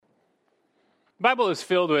The Bible is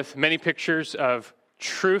filled with many pictures of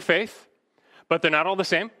true faith, but they're not all the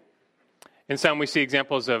same. In some, we see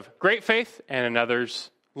examples of great faith, and in others,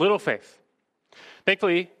 little faith.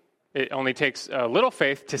 Thankfully, it only takes a little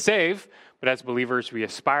faith to save, but as believers, we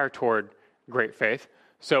aspire toward great faith.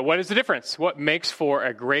 So what is the difference? What makes for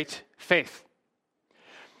a great faith?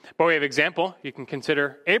 By way of example, you can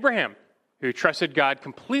consider Abraham, who trusted God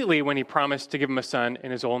completely when he promised to give him a son in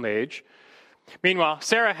his old age. Meanwhile,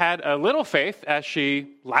 Sarah had a little faith as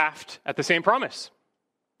she laughed at the same promise.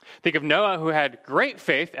 Think of Noah, who had great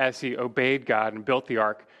faith as he obeyed God and built the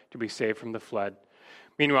ark to be saved from the flood.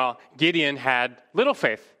 Meanwhile, Gideon had little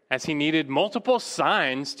faith as he needed multiple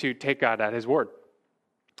signs to take God at his word.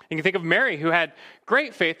 You can think of Mary, who had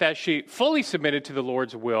great faith as she fully submitted to the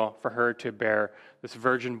Lord's will for her to bear this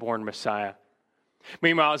virgin-born Messiah.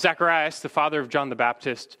 Meanwhile, Zacharias, the father of John the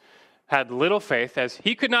Baptist, had little faith as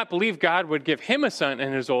he could not believe God would give him a son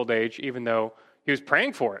in his old age, even though he was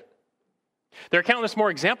praying for it. There are countless more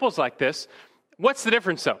examples like this. What's the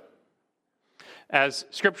difference, though? As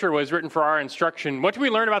Scripture was written for our instruction, what do we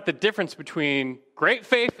learn about the difference between great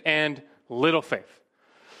faith and little faith?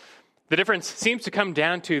 The difference seems to come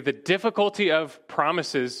down to the difficulty of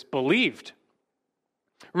promises believed.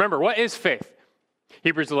 Remember, what is faith?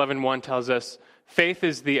 Hebrews 11:1 tells us, faith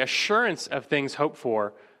is the assurance of things hoped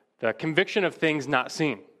for, the conviction of things not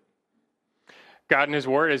seen. God in his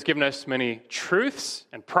word has given us many truths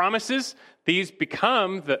and promises. These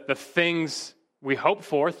become the things we hope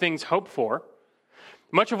for, things hoped for.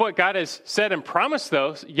 Much of what God has said and promised,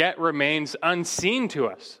 though, yet remains unseen to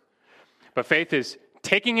us. But faith is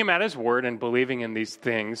taking him at his word and believing in these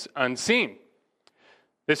things unseen.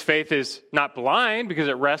 This faith is not blind because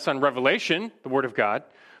it rests on revelation, the word of God,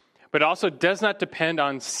 but also does not depend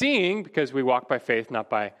on seeing because we walk by faith, not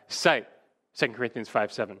by sight. 2 Corinthians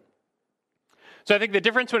 5:7. So I think the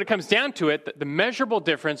difference when it comes down to it, the measurable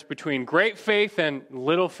difference between great faith and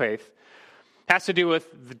little faith has to do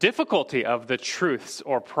with the difficulty of the truths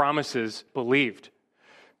or promises believed.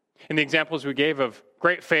 In the examples we gave of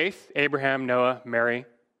great faith, Abraham, Noah, Mary,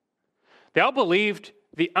 they all believed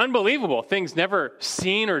the unbelievable, things never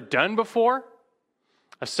seen or done before.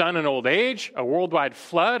 A son in old age, a worldwide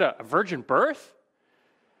flood, a virgin birth.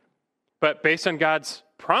 But based on God's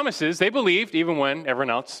promises, they believed even when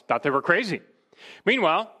everyone else thought they were crazy.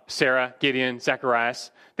 Meanwhile, Sarah, Gideon,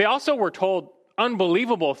 Zacharias, they also were told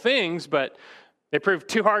unbelievable things, but they proved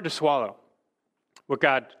too hard to swallow. What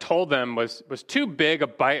God told them was too big a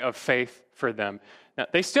bite of faith for them. Now,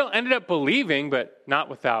 they still ended up believing, but not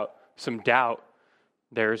without some doubt.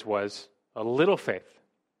 Theirs was a little faith.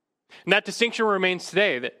 And that distinction remains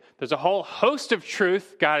today, that there's a whole host of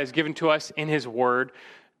truth God has given to us in his word.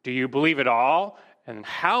 Do you believe it all? And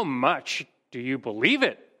how much do you believe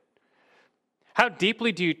it? How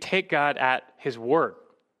deeply do you take God at his word?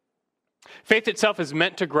 Faith itself is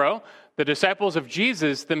meant to grow. The disciples of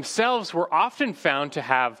Jesus themselves were often found to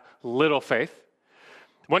have little faith.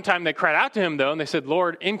 One time they cried out to him, though, and they said,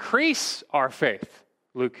 "Lord, increase our faith."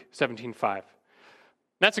 Luke 17:5.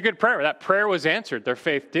 That's a good prayer. That prayer was answered. Their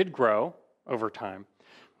faith did grow over time.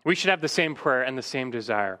 We should have the same prayer and the same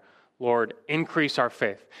desire. Lord, increase our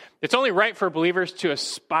faith. It's only right for believers to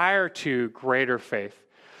aspire to greater faith.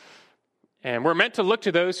 And we're meant to look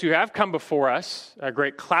to those who have come before us, a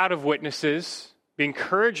great cloud of witnesses, be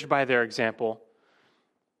encouraged by their example,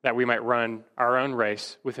 that we might run our own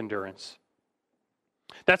race with endurance.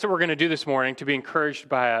 That's what we're going to do this morning, to be encouraged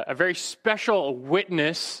by a very special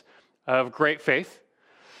witness of great faith.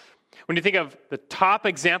 When you think of the top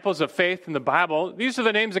examples of faith in the Bible, these are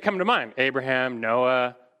the names that come to mind. Abraham,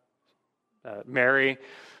 Noah, Mary.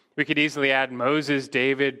 We could easily add Moses,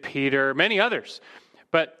 David, Peter, many others.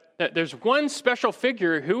 But there's one special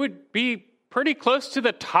figure who would be pretty close to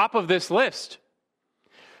the top of this list.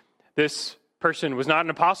 This person was not an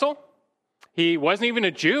apostle. He wasn't even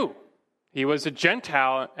a Jew. He was a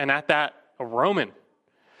Gentile, and at that, a Roman.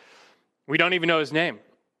 We don't even know his name.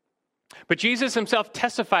 But Jesus himself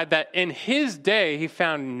testified that in his day, he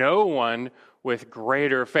found no one with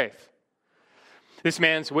greater faith. This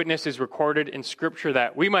man's witness is recorded in Scripture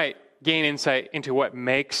that we might gain insight into what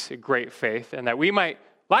makes great faith, and that we might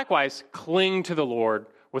likewise cling to the Lord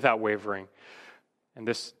without wavering. And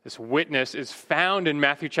this witness is found in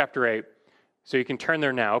Matthew chapter 8. So you can turn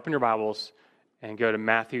there now, open your Bibles, and go to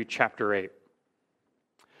Matthew chapter 8.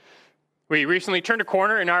 We recently turned a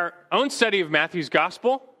corner in our own study of Matthew's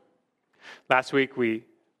gospel. Last week we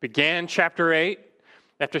began chapter 8.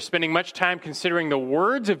 After spending much time considering the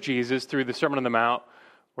words of Jesus through the Sermon on the Mount,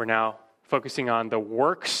 we're now focusing on the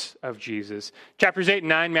works of Jesus. Chapters 8 and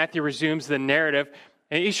 9, Matthew resumes the narrative,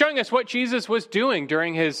 and he's showing us what Jesus was doing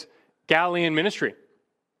during his Galilean ministry.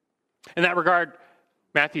 In that regard,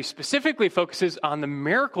 Matthew specifically focuses on the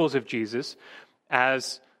miracles of Jesus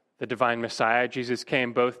as the divine Messiah. Jesus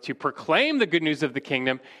came both to proclaim the good news of the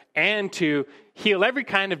kingdom and to heal every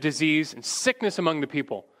kind of disease and sickness among the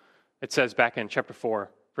people. It says back in chapter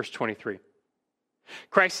 4, verse 23.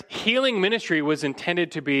 Christ's healing ministry was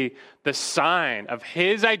intended to be the sign of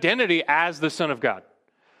his identity as the Son of God.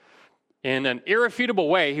 In an irrefutable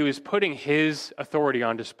way, he was putting his authority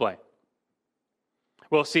on display.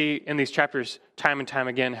 We'll see in these chapters time and time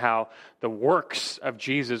again how the works of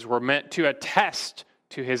Jesus were meant to attest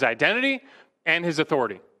to his identity and his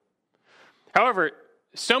authority. However,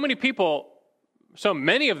 so many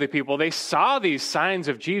of the people, they saw these signs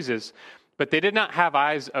of Jesus, but they did not have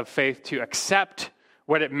eyes of faith to accept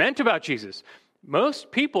what it meant about Jesus.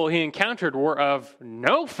 Most people he encountered were of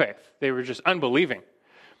no faith. They were just unbelieving.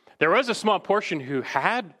 There was a small portion who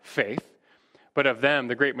had faith, but of them,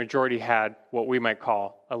 the great majority had what we might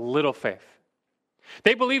call a little faith.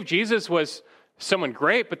 They believed Jesus was someone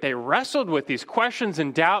great, but they wrestled with these questions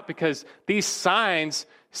and doubt because these signs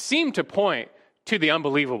seemed to point to the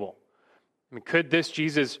unbelievable. I mean, could this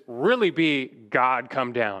Jesus really be God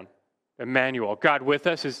come down? Emmanuel, God with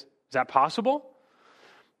us, is that possible?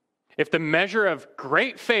 If the measure of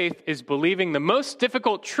great faith is believing the most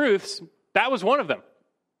difficult truths, that was one of them.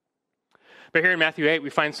 But here in Matthew 8, we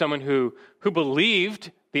find someone who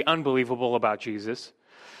believed the unbelievable about Jesus.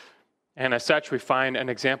 And as such, we find an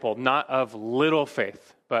example not of little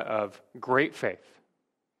faith, but of great faith.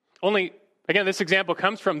 Only, again, this example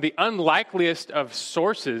comes from the unlikeliest of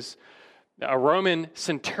sources, a Roman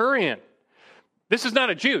centurion. This is not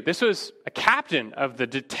a Jew. This was a captain of the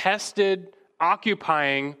detested,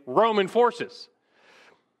 occupying Roman forces.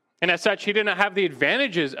 And as such, he did not have the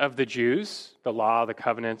advantages of the Jews, the law, the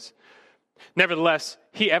covenants. Nevertheless,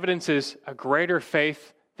 he evidences a greater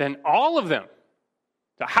faith than all of them.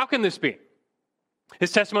 So how can this be?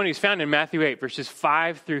 His testimony is found in Matthew 8, verses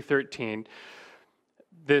 5 through 13.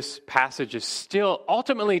 This passage is still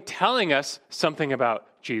ultimately telling us something about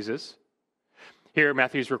Jesus. Here,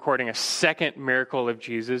 Matthew is recording a second miracle of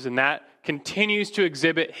Jesus, and that continues to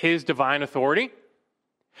exhibit his divine authority.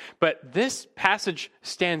 But this passage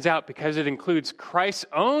stands out because it includes Christ's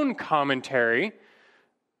own commentary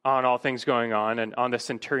on all things going on and on the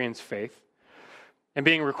centurion's faith. And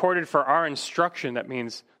being recorded for our instruction, that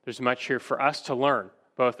means there's much here for us to learn,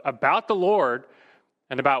 both about the Lord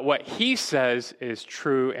and about what he says is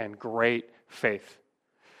true and great faith.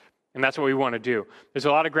 And that's what we want to do. There's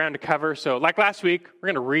a lot of ground to cover. So like last week, we're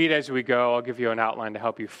going to read as we go. I'll give you an outline to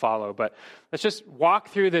help you follow. But let's just walk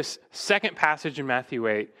through this second passage in Matthew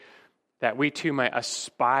 8 that we too might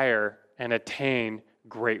aspire and attain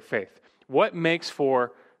great faith. What makes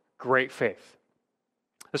for great faith?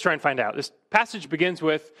 Let's try and find out. This passage begins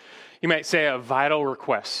with, you might say, a vital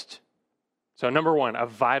request. So number one, a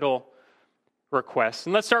vital request.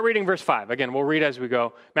 And let's start reading verse 5. Again, we'll read as we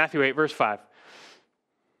go. Matthew 8, verse 5.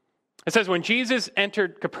 It says, when Jesus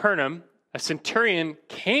entered Capernaum, a centurion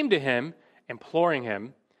came to him, imploring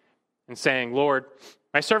him, and saying, Lord,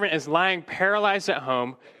 my servant is lying paralyzed at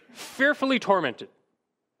home, fearfully tormented.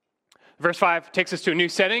 Verse 5 takes us to a new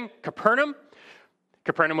setting, Capernaum.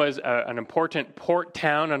 Capernaum was an important port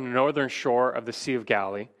town on the northern shore of the Sea of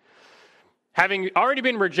Galilee. Having already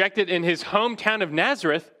been rejected in his hometown of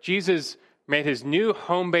Nazareth, Jesus made his new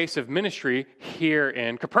home base of ministry here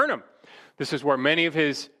in Capernaum. This is where many of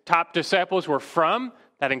his top disciples were from.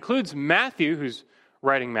 That includes Matthew, who's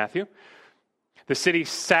writing Matthew. The city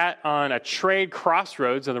sat on a trade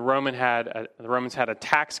crossroads, and the Romans had a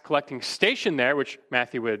tax collecting station there, which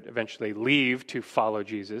Matthew would eventually leave to follow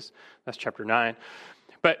Jesus. That's chapter 9.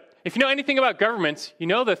 But if you know anything about governments, you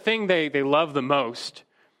know the thing they love the most: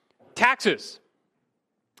 taxes.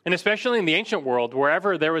 And especially in the ancient world,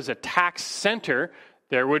 wherever there was a tax center,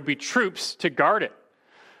 there would be troops to guard it.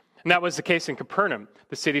 And that was the case in Capernaum.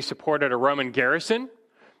 The city supported a Roman garrison,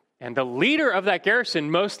 and the leader of that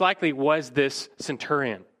garrison most likely was this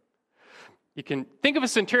centurion. You can think of a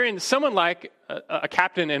centurion, someone like a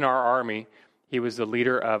captain in our army. He was the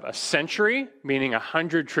leader of a century, meaning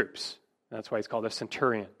 100 troops. That's why he's called a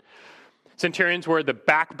centurion. Centurions were the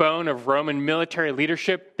backbone of Roman military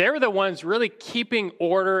leadership. They were the ones really keeping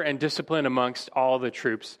order and discipline amongst all the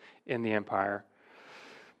troops in the empire.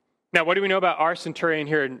 Now, what do we know about our centurion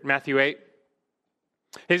here in Matthew 8?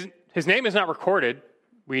 His name is not recorded.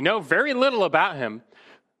 We know very little about him.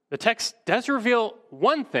 The text does reveal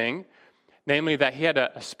one thing, namely that he had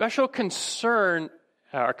a special concern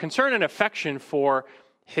and affection for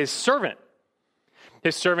his servant.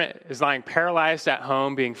 His servant is lying paralyzed at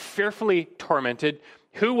home, being fearfully tormented.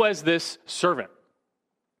 Who was this servant?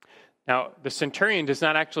 Now, the centurion does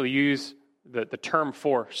not actually use the term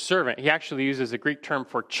for servant. He actually uses a Greek term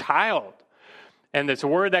for child. And it's a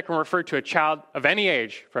word that can refer to a child of any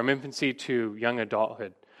age, from infancy to young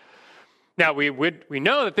adulthood. Now, we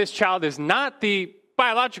know that this child is not the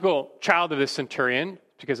biological child of the centurion,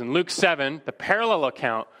 because in Luke 7, the parallel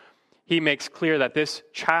account, he makes clear that this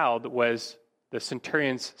child was the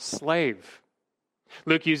centurion's slave.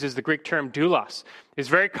 Luke uses the Greek term doulos. It's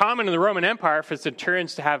very common in the Roman Empire for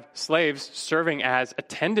centurions to have slaves serving as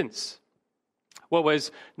attendants. What was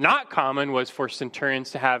not common was for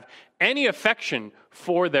centurions to have any affection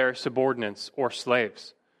for their subordinates or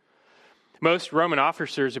slaves. Most Roman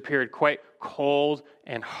officers appeared quite cold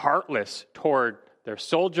and heartless toward their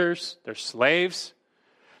soldiers, their slaves.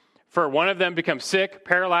 For one of them to become sick,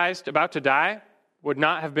 paralyzed, about to die, would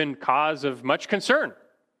not have been cause of much concern.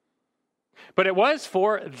 But it was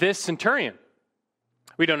for this centurion.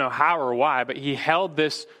 We don't know how or why, but he held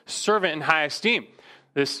this servant in high esteem.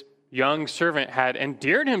 This young servant had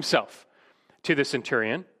endeared himself to the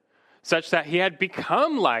centurion, such that he had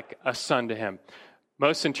become like a son to him.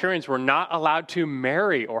 Most centurions were not allowed to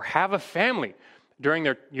marry or have a family during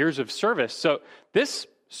their years of service. So this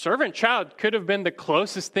servant child could have been the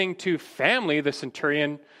closest thing to family the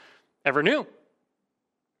centurion ever knew.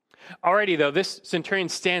 Already, though, this centurion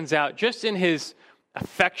stands out just in his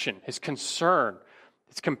affection, his concern,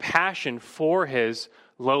 his compassion for his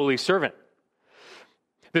lowly servant.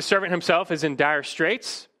 The servant himself is in dire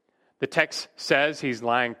straits. The text says he's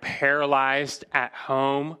lying paralyzed at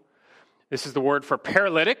home. This is the word for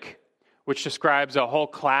paralytic, which describes a whole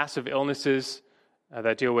class of illnesses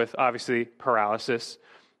that deal with, obviously, paralysis.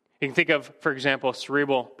 You can think of, for example,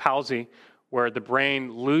 cerebral palsy, where the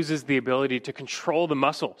brain loses the ability to control the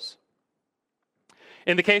muscles.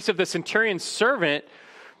 In the case of the centurion's servant,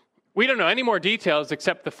 we don't know any more details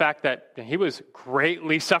except the fact that he was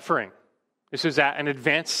greatly suffering. This was at an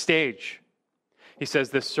advanced stage. He says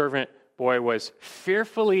this servant boy was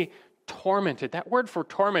fearfully tormented. That word for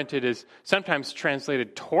tormented is sometimes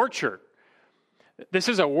translated torture. This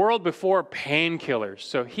is a world before painkillers.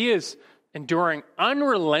 So he is enduring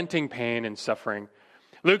unrelenting pain and suffering.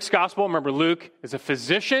 Luke's gospel, remember Luke is a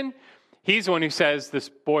physician. He's the one who says this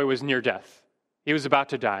boy was near death. He was about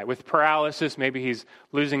to die. With paralysis, maybe he's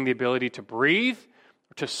losing the ability to breathe,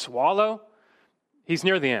 or to swallow. He's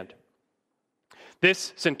near the end.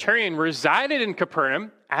 This centurion resided in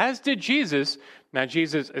Capernaum, as did Jesus. Now,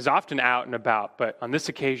 Jesus is often out and about, but on this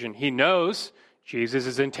occasion, he knows Jesus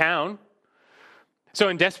is in town. So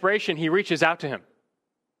in desperation, he reaches out to him.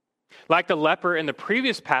 Like the leper in the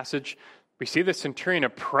previous passage, we see the centurion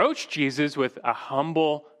approach Jesus with a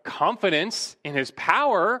humble confidence in his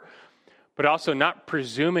power, but also not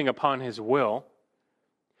presuming upon his will.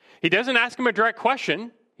 He doesn't ask him a direct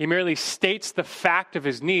question. He merely states the fact of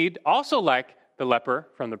his need, also like the leper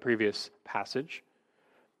from the previous passage.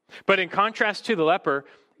 But in contrast to the leper,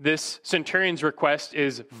 this centurion's request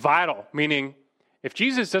is vital, meaning if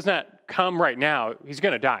Jesus does not come right now, he's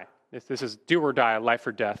going to die. This is do or die, life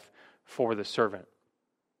or death for the servant.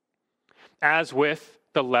 As with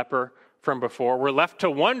the leper from before, we're left to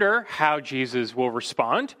wonder how Jesus will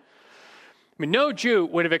respond. I mean, no Jew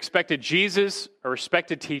would have expected Jesus, a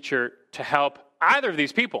respected teacher, to help either of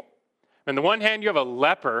these people. On the one hand, you have a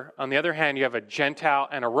leper. On the other hand, you have a Gentile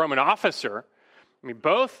and a Roman officer. I mean,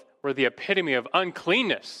 both were the epitome of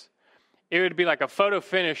uncleanness. It would be like a photo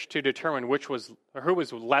finish to determine who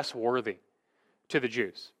was less worthy to the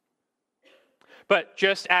Jews. But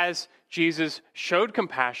just as Jesus showed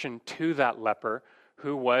compassion to that leper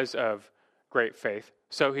who was of great faith,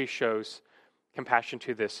 so he shows compassion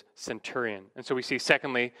to this centurion. And so we see,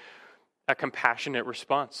 secondly, a compassionate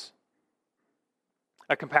response.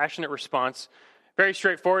 A compassionate response, very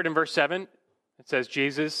straightforward in verse 7. It says,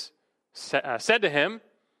 Jesus said to him,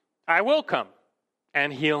 I will come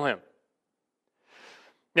and heal him.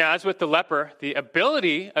 Now, as with the leper, the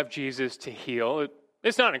ability of Jesus to heal,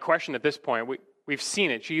 it's not in question at this point. We've seen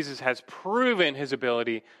it. Jesus has proven his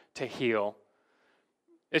ability to heal.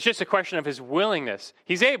 It's just a question of his willingness.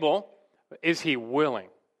 He's able. Is he willing?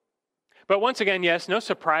 But once again, yes, no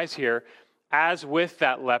surprise here. As with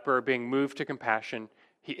that leper being moved to compassion,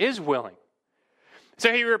 he is willing.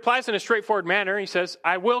 So he replies in a straightforward manner. He says,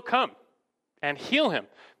 I will come and heal him.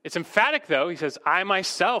 It's emphatic, though. He says, I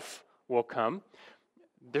myself will come.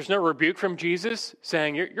 There's no rebuke from Jesus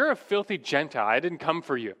saying, you're a filthy Gentile. I didn't come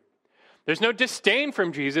for you. There's no disdain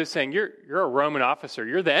from Jesus saying, you're a Roman officer.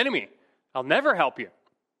 You're the enemy. I'll never help you.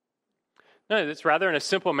 No, it's rather in a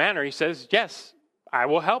simple manner. He says, yes, I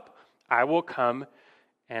will help. I will come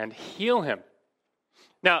and heal him.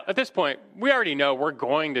 Now, at this point, we already know we're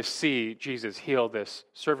going to see Jesus heal this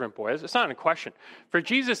servant boy. It's not in question. For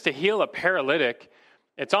Jesus to heal a paralytic,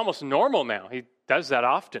 it's almost normal now. He does that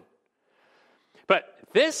often. But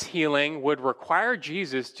this healing would require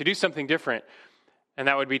Jesus to do something different, and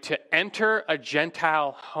that would be to enter a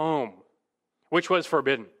Gentile home, which was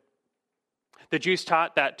forbidden. The Jews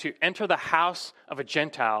taught that to enter the house of a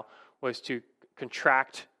Gentile was to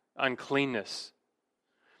contract uncleanness.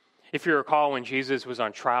 If you recall, when Jesus was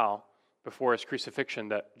on trial before his crucifixion,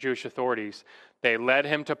 the Jewish authorities, they led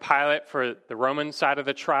him to Pilate for the Roman side of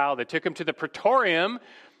the trial. They took him to the praetorium,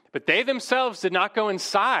 but they themselves did not go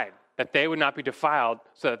inside, that they would not be defiled,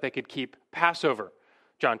 so that they could keep Passover.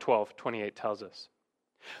 John 12:28 tells us.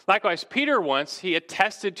 Likewise, Peter once, he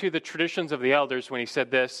attested to the traditions of the elders when he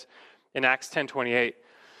said this in Acts 10:28.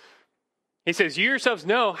 He says, "You yourselves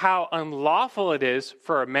know how unlawful it is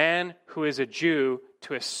for a man who is a Jew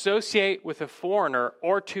to associate with a foreigner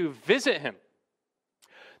or to visit him."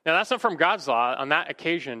 Now, that's not from God's law. On that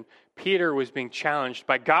occasion, Peter was being challenged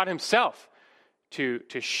by God himself to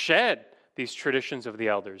shed these traditions of the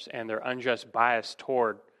elders and their unjust bias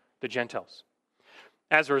toward the Gentiles.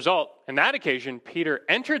 As a result, in that occasion, Peter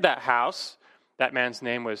entered that house. That man's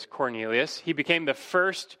name was Cornelius. He became the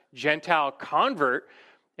first Gentile convert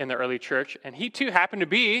in the early church, and he too happened to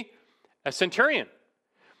be a centurion.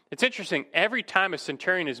 It's interesting, every time a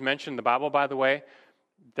centurion is mentioned in the Bible, by the way,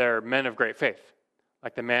 they're men of great faith.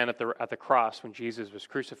 Like the man at the cross when Jesus was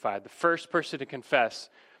crucified. The first person to confess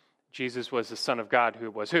Jesus was the Son of God, who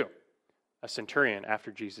was who? A centurion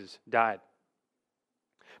after Jesus died.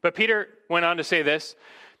 But Peter went on to say this.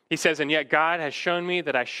 He says, "And yet God has shown me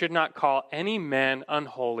that I should not call any man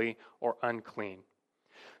unholy or unclean."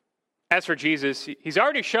 As for Jesus, he's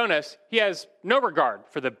already shown us he has no regard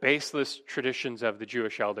for the baseless traditions of the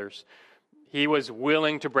Jewish elders. He was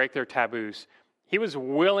willing to break their taboos. He was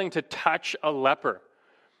willing to touch a leper.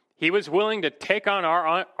 He was willing to take on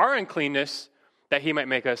our uncleanness that he might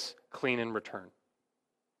make us clean in return.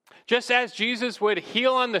 Just as Jesus would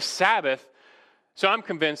heal on the Sabbath, so I'm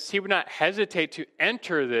convinced he would not hesitate to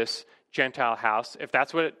enter this Gentile house if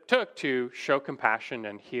that's what it took to show compassion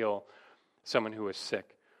and heal someone who was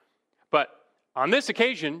sick. But on this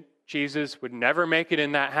occasion, Jesus would never make it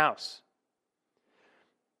in that house.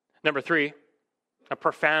 Number 3, a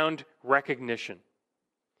profound recognition.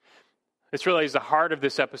 This really is the heart of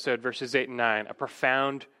this episode, verses 8 and 9, a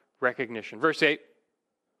profound recognition. Verse 8,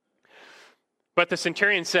 "But the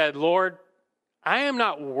centurion said, 'Lord, I am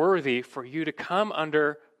not worthy for you to come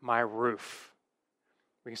under my roof.'"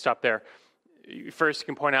 We can stop there. First, you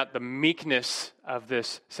can point out the meekness of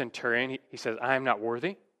this centurion. He says, "I am not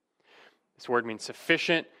worthy." This word means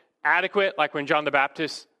sufficient, adequate, like when John the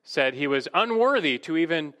Baptist said he was unworthy to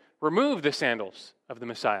even remove the sandals of the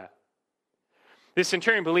Messiah. This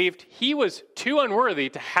centurion believed he was too unworthy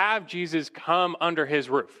to have Jesus come under his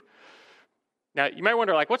roof. Now, you might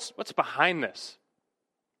wonder, what's behind this?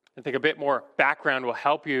 I think a bit more background will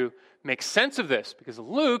help you make sense of this, because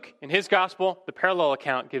Luke, in his gospel, the parallel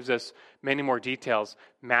account, gives us many more details.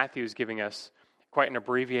 Matthew is giving us quite an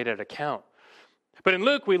abbreviated account. But in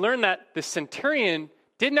Luke, we learn that the centurion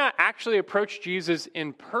did not actually approach Jesus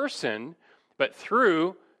in person, but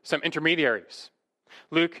through some intermediaries.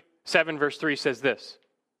 Luke 7, verse 3 says this.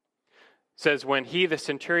 It says, "When he, the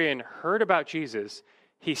centurion, heard about Jesus,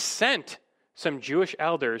 he sent some Jewish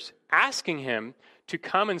elders asking him to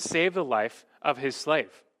come and save the life of his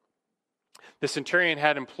slave." The centurion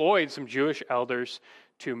had employed some Jewish elders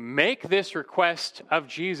to make this request of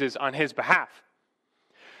Jesus on his behalf.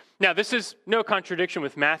 Now, this is no contradiction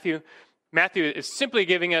with Matthew. Matthew is simply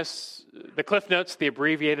giving us the Cliff Notes, the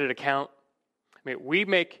abbreviated account. I mean, we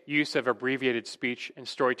make use of abbreviated speech and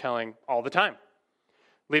storytelling all the time,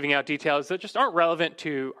 leaving out details that just aren't relevant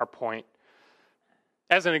to our point.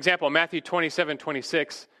 As an example, Matthew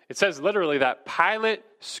 27:26, it says literally that Pilate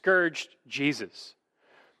scourged Jesus.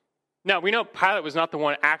 Now, we know Pilate was not the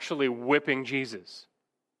one actually whipping Jesus.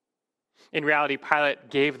 In reality, Pilate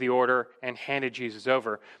gave the order and handed Jesus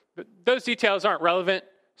over. But those details aren't relevant,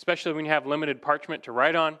 especially when you have limited parchment to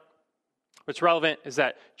write on. What's relevant is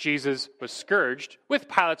that Jesus was scourged with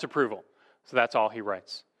Pilate's approval. So that's all he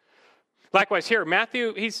writes. Likewise here,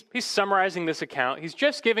 Matthew, he's summarizing this account. He's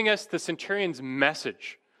just giving us the centurion's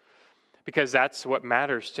message, because that's what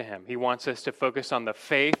matters to him. He wants us to focus on the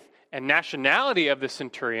faith and nationality of the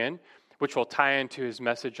centurion, which will tie into his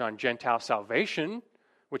message on Gentile salvation,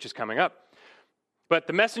 which is coming up. But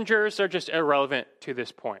the messengers are just irrelevant to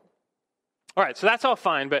this point. All right, so that's all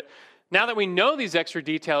fine, but now that we know these extra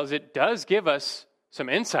details, it does give us some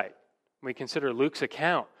insight when we consider Luke's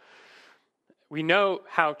account. we know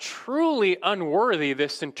how truly unworthy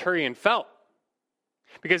this centurion felt.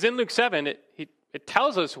 Because in Luke 7, it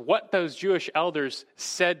tells us what those Jewish elders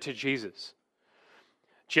said to Jesus.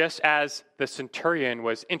 Just as the centurion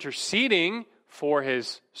was interceding for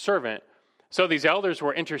his servant, so these elders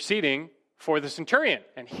were interceding for the centurion.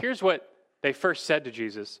 And here's what they first said to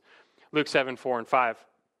Jesus. Luke 7, 4 and 5.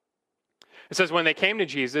 It says, when they came to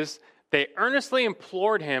Jesus, they earnestly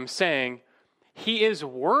implored him, saying, he is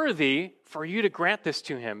worthy for you to grant this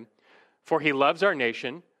to him, for he loves our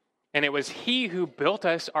nation, and it was he who built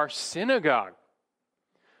us our synagogue.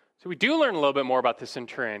 So we do learn a little bit more about the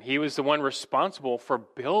centurion. He was the one responsible for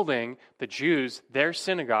building the Jews their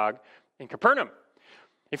synagogue in Capernaum.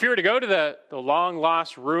 If you were to go to the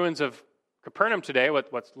long-lost ruins of Capernaum today,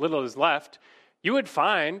 what little is left, you would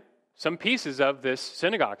find some pieces of this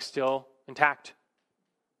synagogue still intact.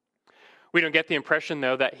 We don't get the impression,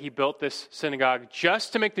 though, that he built this synagogue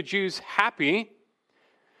just to make the Jews happy,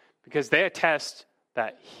 because they attest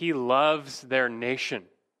that he loves their nation.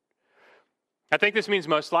 I think this means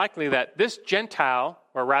most likely that this Gentile,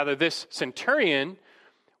 or rather this centurion,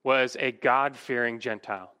 was a God-fearing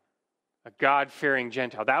Gentile. A God-fearing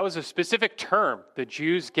Gentile. That was a specific term the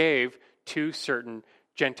Jews gave to certain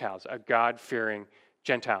Gentiles, a God-fearing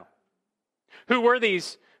Gentile. Who were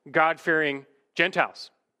these God-fearing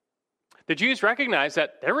Gentiles? The Jews recognized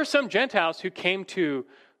that there were some Gentiles who came to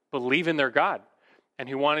believe in their God and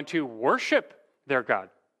who wanted to worship their God.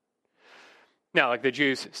 Now, like the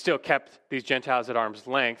Jews still kept these Gentiles at arm's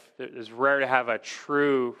length. It was rare to have a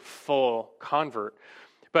true, full convert.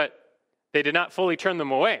 But they did not fully turn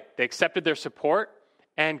them away. They accepted their support,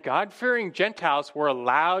 and God-fearing Gentiles were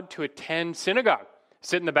allowed to attend synagogue.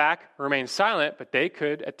 Sit in the back, remain silent, but they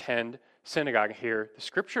could attend synagogue and hear the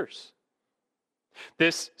scriptures.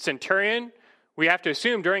 This centurion, we have to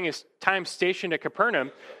assume during his time stationed at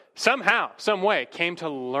Capernaum, somehow, some way, came to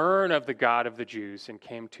learn of the God of the Jews and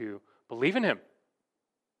came to believe in him.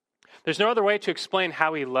 There's no other way to explain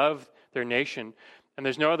how he loved their nation, and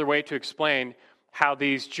there's no other way to explain how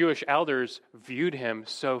these Jewish elders viewed him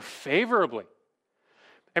so favorably.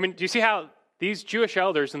 I mean, do you see how these Jewish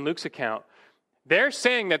elders in Luke's account, they're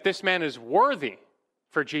saying that this man is worthy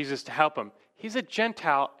for Jesus to help him. He's a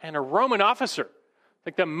Gentile and a Roman officer,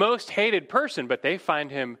 like the most hated person, but they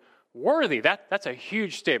find him worthy. That's a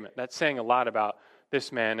huge statement. That's saying a lot about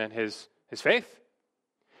this man and his faith.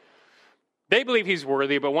 They believe he's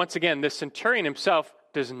worthy, but once again, this centurion himself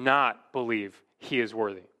does not believe he is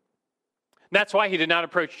worthy. That's why he did not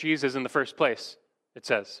approach Jesus in the first place, it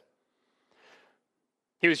says.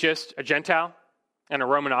 He was just a Gentile and a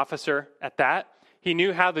Roman officer at that. He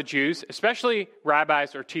knew how the Jews, especially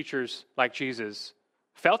rabbis or teachers like Jesus,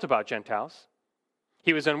 felt about Gentiles.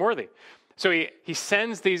 He was unworthy. So he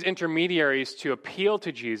sends these intermediaries to appeal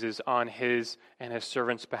to Jesus on his and his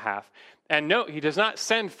servant's behalf. And note, he does not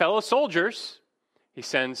send fellow soldiers. He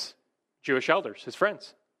sends Jewish elders, his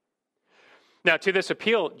friends. Now, to this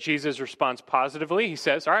appeal, Jesus responds positively. He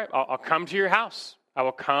says, all right, I'll come to your house. I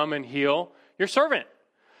will come and heal your servant.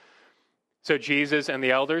 So Jesus and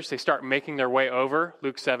the elders, they start making their way over,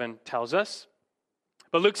 Luke 7 tells us.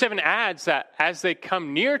 But Luke 7 adds that as they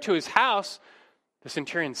come near to his house, the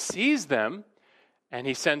centurion sees them, and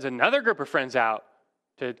he sends another group of friends out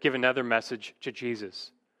to give another message to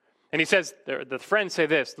Jesus. And he says, the friends say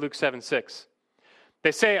this, Luke 7:6.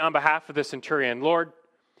 They say on behalf of the centurion, Lord,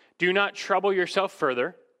 do not trouble yourself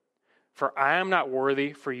further, for I am not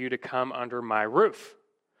worthy for you to come under my roof.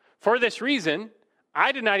 For this reason,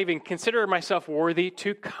 I did not even consider myself worthy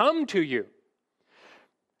to come to you.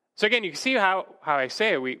 So again, you can see how I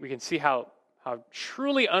say it. We can see how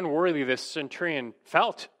truly unworthy this centurion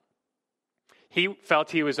felt. He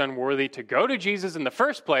felt he was unworthy to go to Jesus in the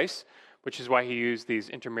first place, which is why he used these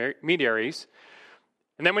intermediaries.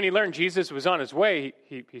 And then when he learned Jesus was on his way,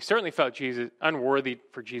 he certainly felt Jesus unworthy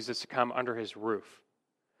for Jesus to come under his roof.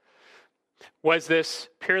 Was this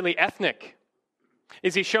purely ethnic?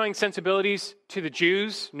 Is he showing sensibilities to the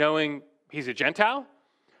Jews, knowing he's a Gentile?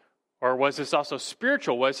 Or was this also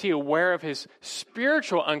spiritual? Was he aware of his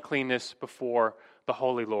spiritual uncleanness before the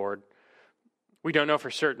Holy Lord? We don't know for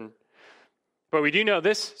certain. But we do know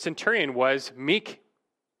this centurion was meek.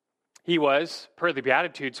 He was, per the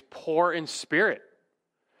Beatitudes, poor in spirit.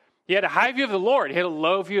 He had a high view of the Lord. He had a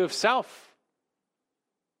low view of self.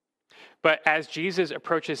 But as Jesus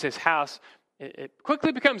approaches his house, it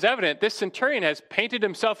quickly becomes evident this centurion has painted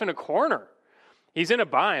himself in a corner. He's in a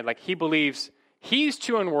bind. Like he believes he's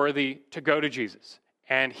too unworthy to go to Jesus.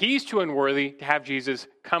 And he's too unworthy to have Jesus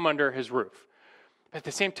come under his roof. But at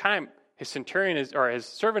the same time, his servant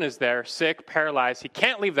is there, sick, paralyzed. He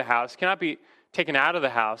can't leave the house, cannot be taken out of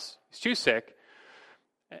the house. He's too sick.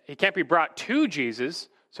 He can't be brought to Jesus.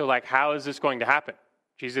 So how is this going to happen?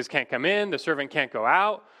 Jesus can't come in. The servant can't go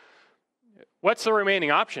out. What's the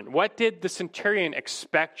remaining option? What did the centurion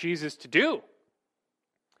expect Jesus to do?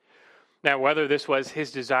 Now, whether this was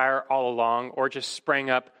his desire all along or just sprang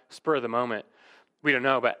up spur of the moment, we don't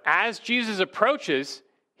know. But as Jesus approaches,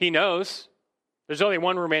 he knows there's only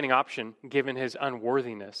one remaining option given his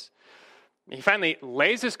unworthiness. He finally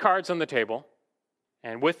lays his cards on the table,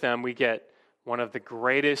 and with them we get one of the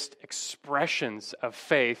greatest expressions of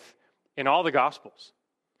faith in all the Gospels.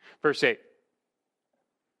 Verse 8.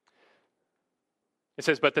 It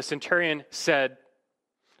says, "But the centurion said,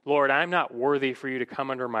 'Lord, I'm not worthy for you to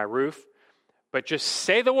come under my roof, but just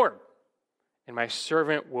say the word, and my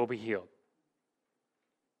servant will be healed.'"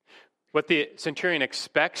 What the centurion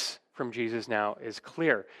expects from Jesus now is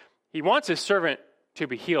clear. He wants his servant to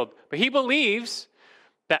be healed, but he believes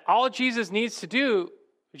that all Jesus needs to do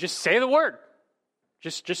is just say the word.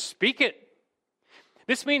 Just speak it.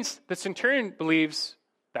 This means the centurion believes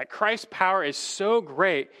that Christ's power is so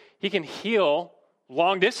great, he can heal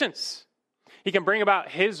long distance. He can bring about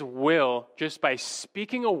his will just by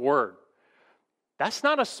speaking a word. That's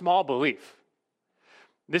not a small belief.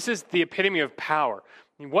 This is the epitome of power.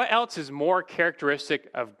 What else is more characteristic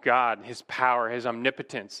of God, his power, his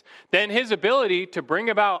omnipotence, than his ability to bring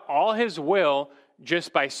about all his will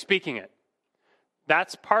just by speaking it?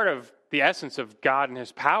 That's part of the essence of God and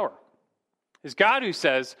his power. It's God who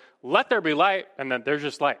says, "Let there be light," and then there's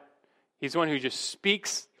just light. He's the one who just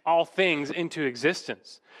speaks all things into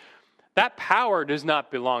existence. That power does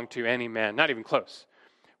not belong to any man, not even close.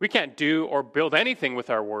 We can't do or build anything with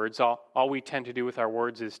our words. All we tend to do with our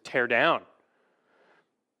words is tear down.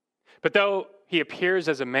 But though he appears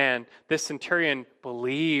as a man, this centurion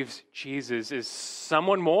believes Jesus is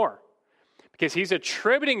someone more because he's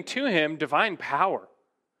attributing to him divine power.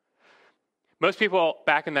 Most people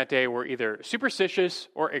back in that day were either superstitious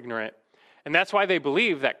or ignorant, and that's why they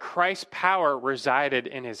believed that Christ's power resided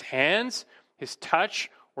in his hands, his touch,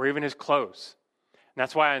 or even his clothes. And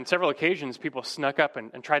that's why on several occasions people snuck up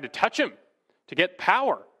and tried to touch him to get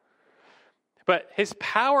power. But his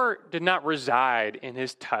power did not reside in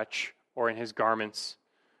his touch or in his garments,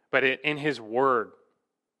 but in his word.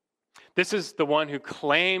 This is the one who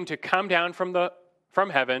claimed to come down from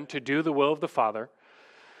heaven to do the will of the Father.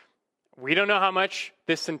 We don't know how much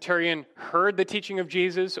this centurion heard the teaching of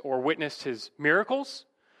Jesus or witnessed his miracles,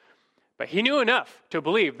 but he knew enough to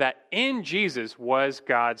believe that in Jesus was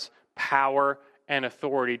God's power and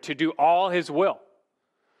authority to do all his will.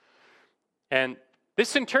 And this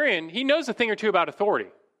centurion, he knows a thing or two about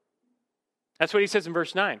authority. That's what he says in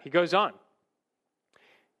verse 9. He goes on.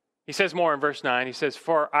 He says more in verse 9. He says,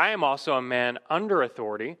 "For I am also a man under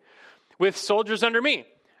authority, with soldiers under me.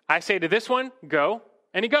 I say to this one, 'Go,'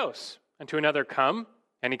 and he goes. And to another, 'Come,'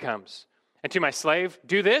 and he comes. And to my slave,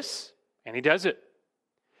 'Do this,' and he does it."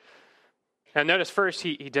 Now notice first,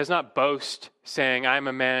 he does not boast saying, "I am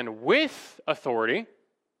a man with authority."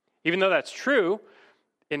 Even though that's true,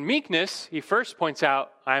 in meekness, he first points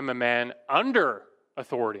out, "I am a man under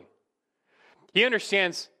authority." He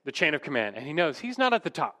understands the chain of command, and he knows he's not at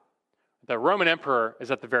the top. The Roman emperor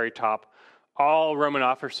is at the very top. All Roman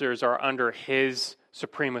officers are under his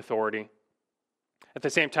supreme authority. At the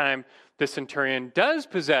same time, the centurion does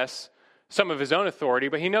possess some of his own authority,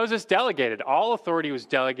 but he knows it's delegated. All authority was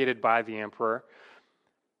delegated by the emperor.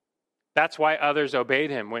 That's why others obeyed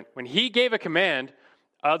him. When he gave a command,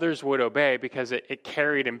 others would obey because it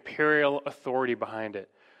carried imperial authority behind it.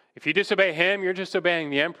 If you disobey him, you're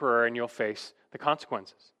disobeying the emperor, and you'll face the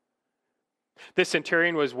consequences. This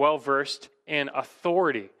centurion was well-versed in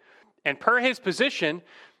authority, and per his position,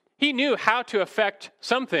 he knew how to affect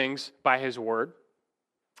some things by his word.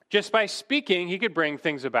 Just by speaking, he could bring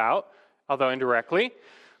things about, although indirectly.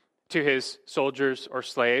 To his soldiers or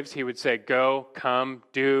slaves, he would say, "Go, come,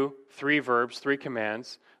 do," 3 verbs, 3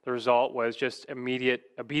 commands. The result was just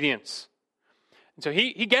immediate obedience. And so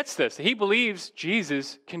he gets this. He believes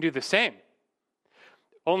Jesus can do the same.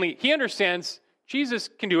 Only he understands Jesus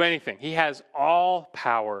can do anything. He has all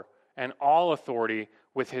power and all authority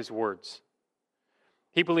with his words.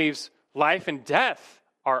 He believes life and death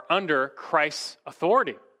are under Christ's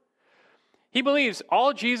authority. He believes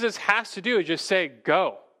all Jesus has to do is just say,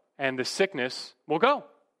 "Go," and the sickness will go.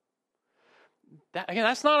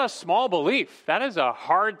 That's not a small belief. That is a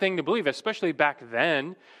hard thing to believe, especially back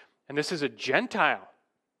then, and this is a Gentile.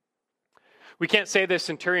 We can't say this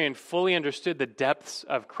centurion fully understood the depths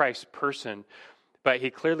of Christ's person, but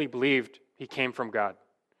he clearly believed he came from God.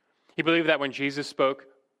 He believed that when Jesus spoke,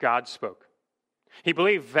 God spoke. He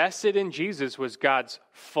believed vested in Jesus was God's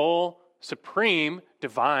full, supreme,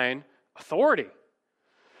 divine authority.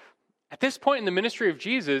 At this point in the ministry of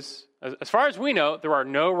Jesus, as far as we know, there are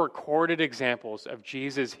no recorded examples of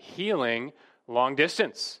Jesus healing long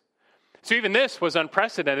distance. So even this was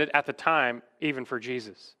unprecedented at the time, even for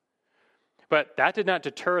Jesus. But that did not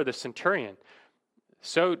deter the centurion.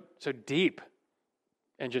 So deep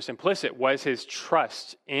and just implicit was his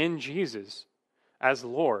trust in Jesus as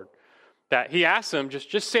Lord that he asked him,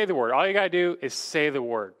 just say the word. All you got to do is say the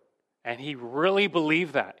word. And he really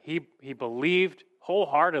believed that. He believed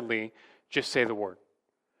wholeheartedly, just say the word.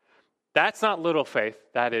 That's not little faith.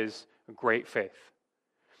 That is great faith.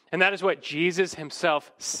 And that is what Jesus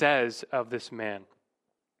himself says of this man.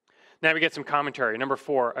 Now we get some commentary. Number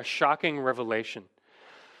 4, a shocking revelation.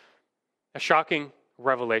 A shocking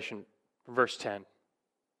revelation. Verse 10. It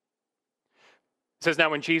says, now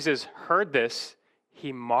when Jesus heard this,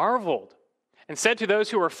 he marveled and said to those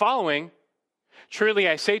who were following, truly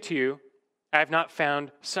I say to you, I have not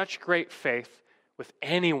found such great faith with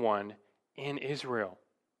anyone in Israel.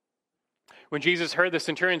 When Jesus heard the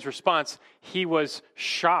centurion's response, he was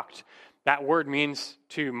shocked. That word means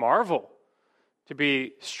to marvel, to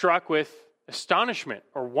be struck with astonishment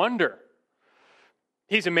or wonder.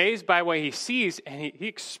 He's amazed by what he sees, and he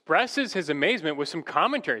expresses his amazement with some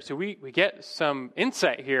commentary. So we get some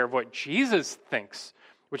insight here of what Jesus thinks,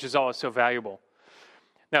 which is always so valuable.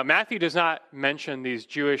 Now, Matthew does not mention these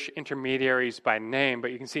Jewish intermediaries by name,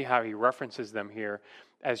 but you can see how he references them here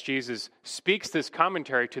as Jesus speaks this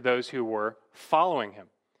commentary to those who were following him.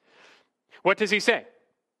 What does he say?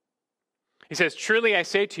 He says, truly I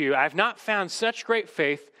say to you, I have not found such great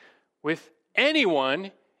faith with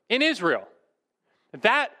anyone in Israel.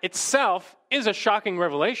 That itself is a shocking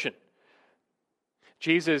revelation.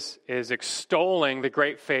 Jesus is extolling the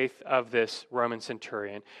great faith of this Roman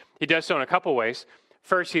centurion. He does so in a couple ways.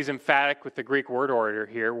 First, he's emphatic with the Greek word order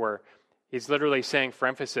here, where he's literally saying for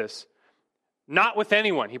emphasis, not with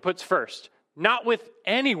anyone, he puts first, not with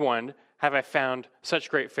anyone have I found such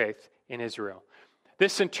great faith in Israel.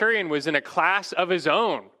 This centurion was in a class of his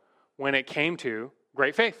own when it came to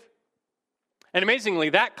great faith. And amazingly,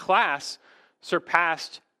 that class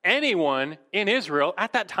surpassed anyone in Israel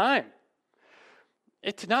at that time.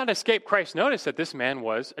 It did not escape Christ's notice that this man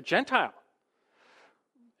was a Gentile.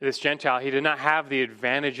 This Gentile, he did not have the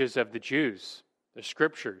advantages of the Jews, the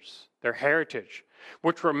scriptures, their heritage,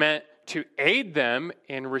 which were meant to aid them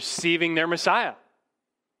in receiving their Messiah.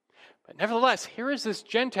 But nevertheless, here is this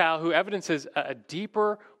Gentile who evidences a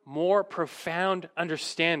deeper, more profound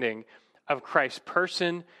understanding of Christ's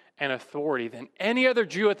person and authority than any other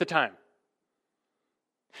Jew at the time.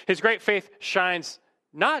 His great faith shines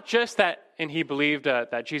not just that, and he believed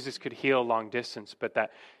that Jesus could heal long distance, but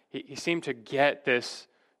that he seemed to get this,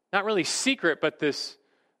 not really secret, but this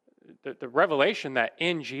the revelation that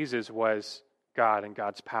in Jesus was God and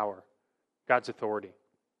God's power, God's authority.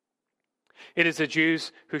 It is the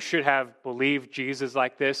Jews who should have believed Jesus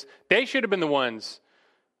like this. They should have been the ones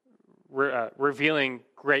revealing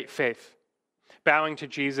great faith, bowing to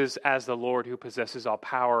Jesus as the Lord who possesses all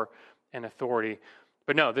power and authority.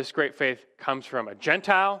 But no, this great faith comes from a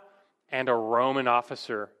Gentile and a Roman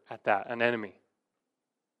officer at that, an enemy.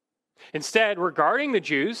 Instead, regarding the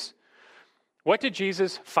Jews, what did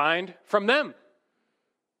Jesus find from them?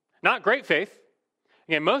 Not great faith.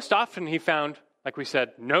 Again, most often he found, like we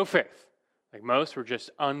said, no faith. Like most were just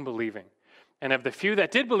unbelieving. And of the few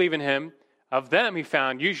that did believe in him, of them he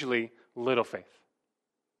found usually little faith.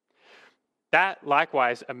 That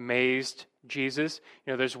likewise amazed Jesus.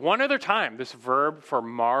 You know, there's one other time this verb for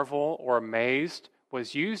marvel or amazed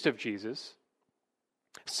was used of Jesus.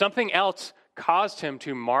 Something else caused him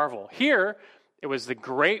to marvel. Here, it was the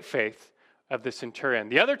great faith of the centurion.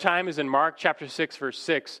 The other time is in Mark chapter 6, verse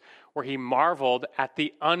 6, where he marveled at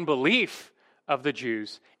the unbelief of the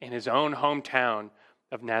Jews in his own hometown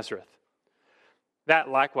of Nazareth. That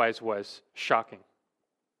likewise was shocking.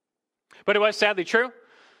 But it was sadly true.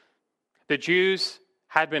 The Jews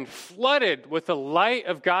had been flooded with the light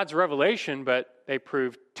of God's revelation, but they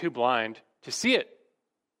proved too blind to see it.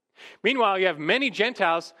 Meanwhile, you have many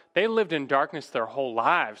Gentiles, they lived in darkness their whole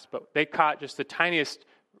lives, but they caught just the tiniest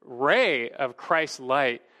ray of Christ's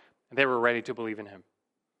light, and they were ready to believe in him.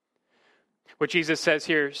 What Jesus says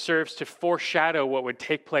here serves to foreshadow what would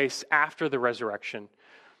take place after the resurrection.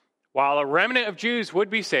 While a remnant of Jews would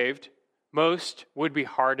be saved, most would be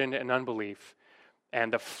hardened in unbelief,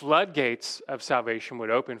 and the floodgates of salvation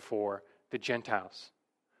would open for the Gentiles.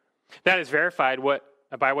 That is verified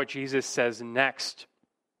by what Jesus says next.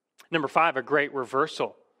 Number 5, a great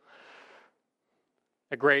reversal.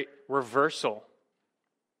 A great reversal.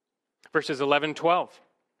 Verses 11 and 12.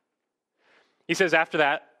 He says after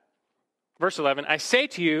that, verse 11, I say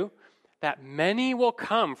to you that many will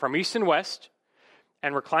come from east and west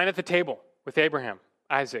and recline at the table with Abraham,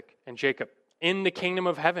 Isaac, and Jacob in the kingdom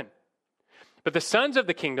of heaven. But the sons of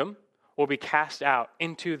the kingdom will be cast out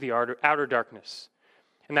into the outer darkness.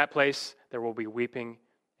 In that place, there will be weeping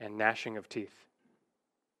and gnashing of teeth.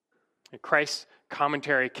 And Christ's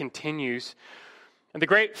commentary continues. And the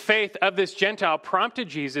great faith of this Gentile prompted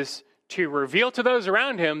Jesus to reveal to those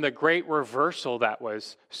around him the great reversal that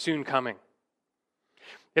was soon coming.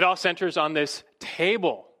 It all centers on this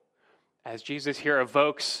table, as Jesus here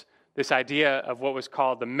evokes this idea of what was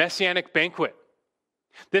called the Messianic banquet.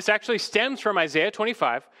 This actually stems from Isaiah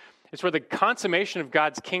 25. It's where the consummation of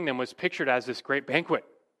God's kingdom was pictured as this great banquet.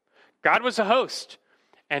 God was a host,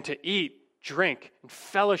 and to eat, drink, and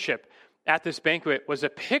fellowship at this banquet was a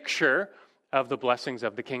picture of the blessings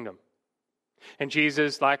of the kingdom. And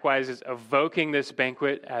Jesus likewise is evoking this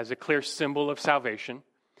banquet as a clear symbol of salvation.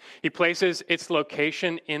 He places its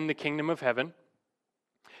location in the kingdom of heaven.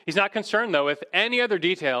 He's not concerned, though, with any other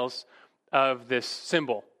details of this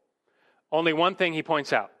symbol. Only one thing he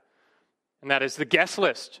points out, and that is the guest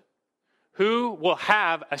list. Who will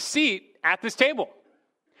have a seat at this table?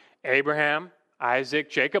 Abraham, Isaac,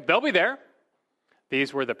 Jacob, they'll be there.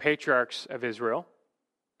 These were the patriarchs of Israel.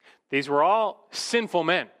 These were all sinful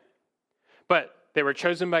men, but they were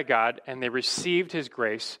chosen by God and they received his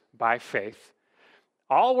grace by faith.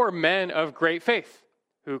 All were men of great faith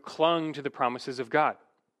who clung to the promises of God.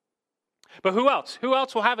 But who else? Who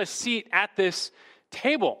else will have a seat at this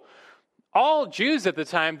table? All Jews at the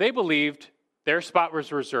time, they believed their spot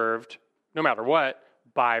was reserved, no matter what,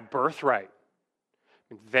 by birthright.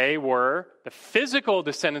 They were the physical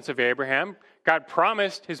descendants of Abraham. God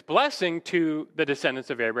promised his blessing to the descendants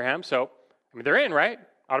of Abraham, so they're in, right?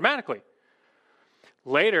 Automatically.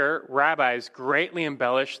 Later, rabbis greatly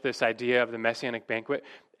embellished this idea of the Messianic banquet,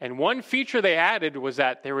 and one feature they added was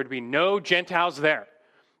that there would be no Gentiles there.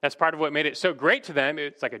 That's part of what made it so great to them.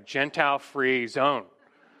 It's like a Gentile-free zone.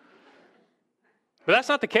 But that's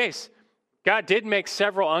not the case. God did make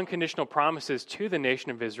several unconditional promises to the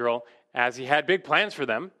nation of Israel as he had big plans for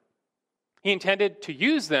them. He intended to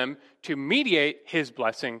use them to mediate his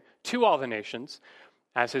blessing to all the nations,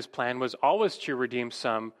 as his plan was always to redeem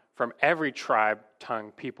some from every tribe,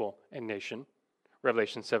 tongue, people, and nation.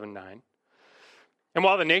 Revelation 7:9. And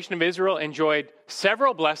while the nation of Israel enjoyed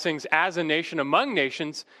several blessings as a nation among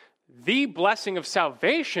nations, the blessing of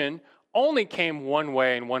salvation only came one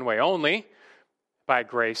way and one way only, by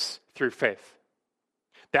grace through faith.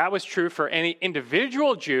 That was true for any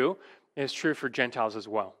individual Jew, and is true for Gentiles as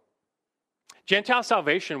well. Gentile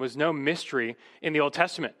salvation was no mystery in the Old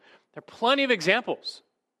Testament. There are plenty of examples.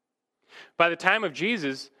 By the time of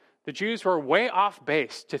Jesus, the Jews were way off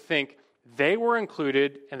base to think they were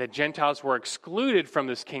included and the Gentiles were excluded from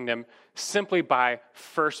this kingdom simply by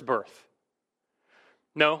first birth.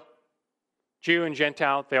 No, Jew and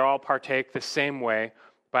Gentile, they all partake the same way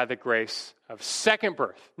by the grace of second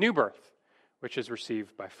birth, new birth, which is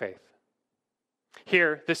received by faith.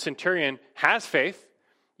 Here, the centurion has faith,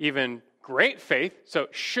 even great faith, so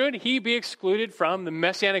should he be excluded from the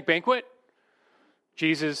Messianic banquet?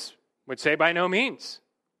 Jesus would say by no means.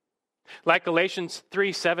 Like Galatians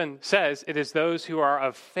 3:7 says, it is those who are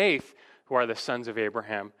of faith who are the sons of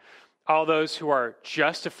Abraham. All those who are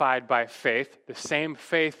justified by faith, the same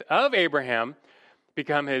faith of Abraham,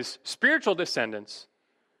 become his spiritual descendants,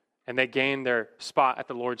 and they gain their spot at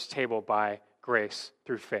the Lord's table by grace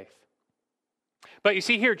through faith. But you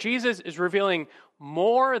see here, Jesus is revealing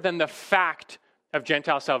more than the fact of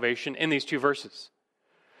Gentile salvation in these two verses.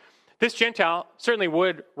 This Gentile certainly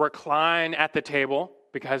would recline at the table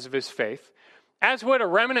because of his faith, as would a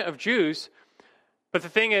remnant of Jews. But the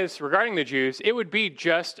thing is, regarding the Jews, it would be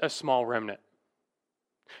just a small remnant.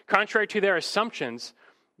 Contrary to their assumptions,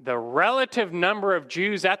 the relative number of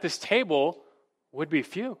Jews at this table would be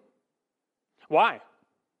few. Why?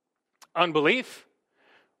 Unbelief.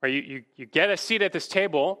 Or you get a seat at this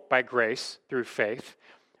table by grace through faith,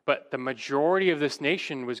 but the majority of this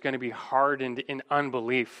nation was going to be hardened in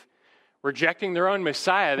unbelief, rejecting their own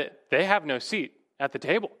Messiah, that they have no seat at the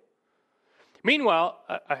table. Meanwhile,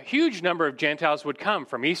 a huge number of Gentiles would come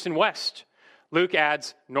from east and west. Luke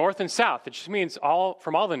adds north and south. It just means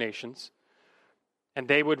from all the nations, and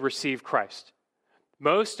they would receive Christ.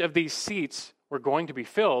 Most of these seats were going to be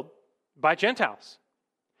filled by Gentiles.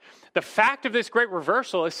 The fact of this great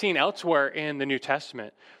reversal is seen elsewhere in the New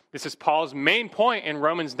Testament. This is Paul's main point in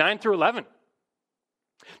Romans 9-11.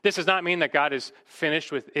 This does not mean that God is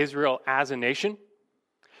finished with Israel as a nation.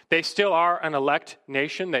 They still are an elect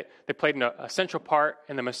nation. They played an essential part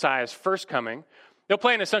in the Messiah's first coming. They'll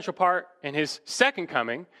play an essential part in his second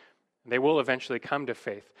coming. They will eventually come to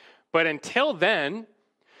faith. But until then,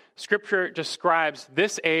 Scripture describes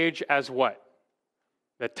this age as what?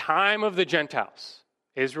 The time of the Gentiles.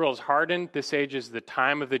 Israel is hardened. This age is the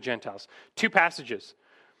time of the Gentiles. Two passages.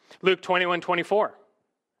 Luke 21:24,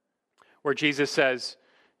 where Jesus says,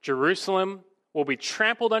 Jerusalem will be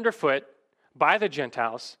trampled underfoot by the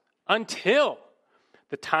Gentiles until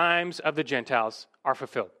the times of the Gentiles are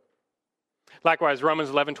fulfilled. Likewise, Romans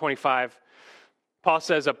 11:25, Paul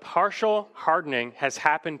says a partial hardening has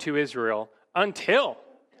happened to Israel until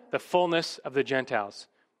the fullness of the Gentiles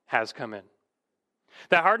has come in.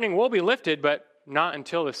 That hardening will be lifted, but not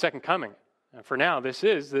until the second coming. And for now, this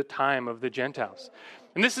is the time of the Gentiles.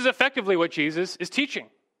 And this is effectively what Jesus is teaching.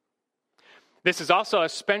 This is also a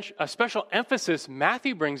special emphasis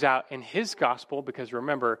Matthew brings out in his gospel, because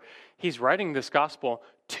remember, he's writing this gospel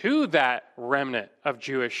to that remnant of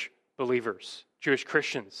Jewish believers, Jewish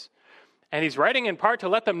Christians. And he's writing in part to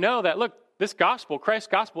let them know that, look, this gospel, Christ's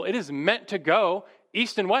gospel, it is meant to go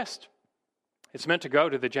east and west. It's meant to go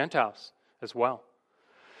to the Gentiles as well.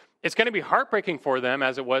 It's going to be heartbreaking for them,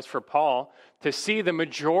 as it was for Paul, to see the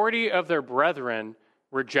majority of their brethren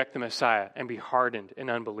reject the Messiah and be hardened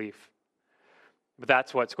in unbelief. But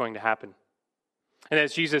that's what's going to happen. And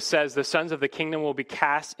as Jesus says, the sons of the kingdom will be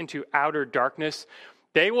cast into outer darkness.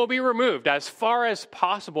 They will be removed as far as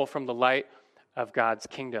possible from the light of God's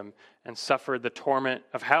kingdom and suffer the torment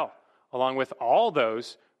of hell, along with all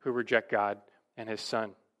those who reject God and his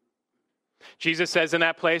Son. Jesus says in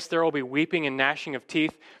that place there will be weeping and gnashing of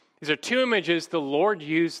teeth. These are two images the Lord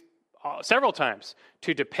used several times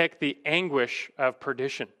to depict the anguish of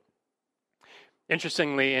perdition.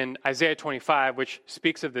 Interestingly, in Isaiah 25, which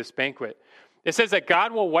speaks of this banquet, it says that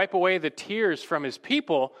God will wipe away the tears from his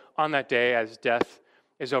people on that day as death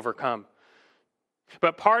is overcome.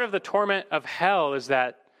 But part of the torment of hell is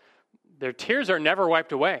that their tears are never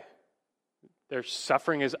wiped away. Their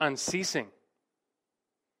suffering is unceasing.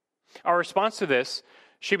 Our response to this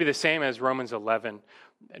should be the same as Romans 11.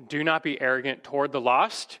 Do not be arrogant toward the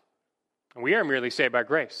lost. We are merely saved by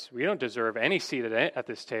grace. We don't deserve any seat at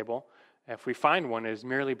this table. If we find one, it is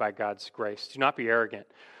merely by God's grace. Do not be arrogant.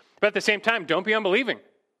 But at the same time, don't be unbelieving.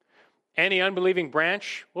 Any unbelieving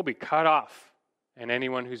branch will be cut off, and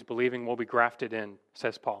anyone who's believing will be grafted in,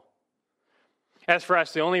 says Paul. As for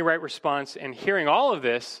us, the only right response in hearing all of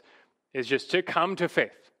this is just to come to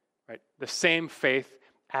faith, right? The same faith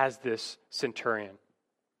as this centurion.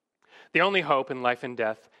 The only hope in life and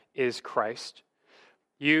death is Christ.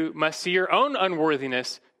 You must see your own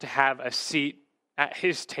unworthiness to have a seat at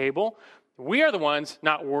his table. We are the ones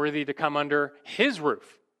not worthy to come under his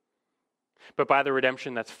roof. But by the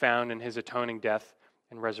redemption that's found in his atoning death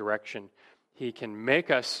and resurrection, he can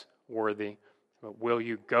make us worthy. But will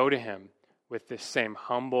you go to him with this same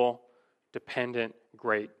humble, dependent,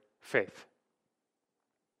 great faith?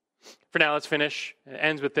 For now, let's finish. It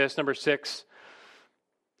ends with this, number 6,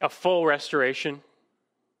 a full restoration.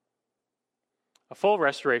 A full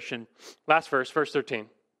restoration. Last verse, verse 13.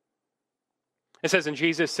 It says, and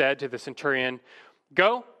Jesus said to the centurion,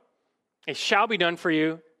 go, it shall be done for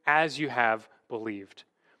you as you have believed.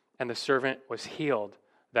 And the servant was healed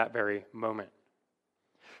that very moment.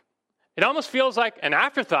 It almost feels like an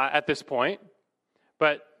afterthought at this point,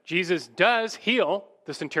 but Jesus does heal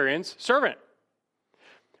the centurion's servant.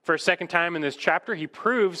 For a second time in this chapter, he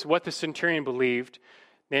proves what the centurion believed,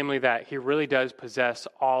 namely that he really does possess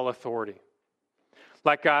all authority.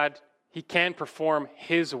 Like God, he can perform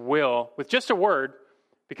his will with just a word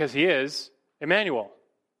because he is Emmanuel,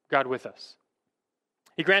 God with us.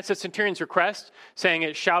 He grants the centurion's request, saying,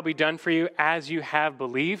 it shall be done for you as you have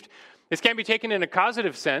believed. This can be taken in a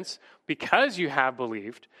causative sense, because you have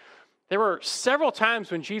believed. There were several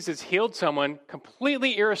times when Jesus healed someone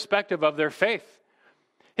completely irrespective of their faith.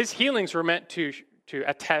 His healings were meant to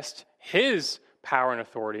attest his power and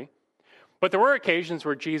authority. But there were occasions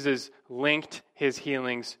where Jesus linked his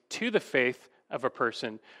healings to the faith of a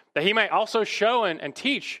person, that he might also show and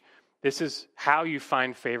teach this is how you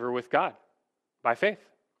find favor with God, by faith.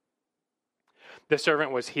 The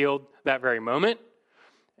servant was healed that very moment.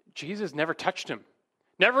 Jesus never touched him,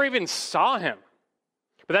 never even saw him.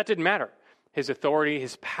 But that didn't matter. His authority,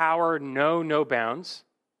 his power, no bounds.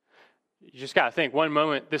 You just got to think, one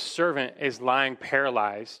moment this servant is lying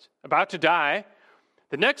paralyzed, about to die.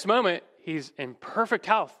 The next moment, he's in perfect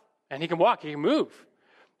health, and he can walk, he can move.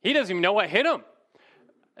 He doesn't even know what hit him.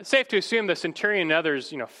 It's safe to assume the centurion and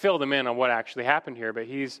others, filled him in on what actually happened here, but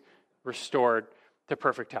he's restored to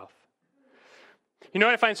perfect health. You know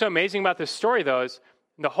what I find so amazing about this story, though, is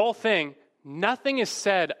the whole thing, nothing is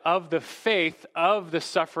said of the faith of the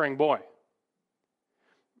suffering boy.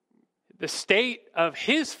 The state of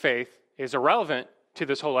his faith is irrelevant to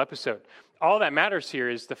this whole episode. All that matters here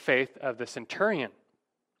is the faith of the centurion.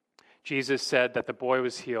 Jesus said that the boy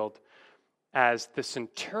was healed as the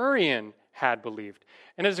centurion had believed.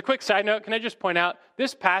 And as a quick side note, can I just point out,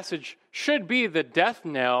 this passage should be the death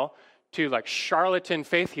knell to like charlatan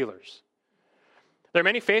faith healers. There are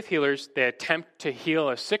many faith healers, they attempt to heal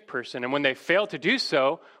a sick person, and when they fail to do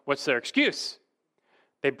so, what's their excuse?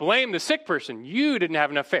 They blame the sick person. You didn't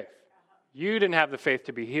have enough faith. You didn't have the faith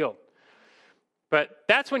to be healed. But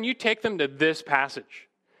that's when you take them to this passage,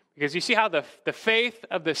 because you see how the faith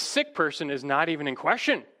of the sick person is not even in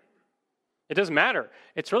question. It doesn't matter.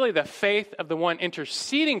 It's really the faith of the one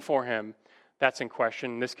interceding for him that's in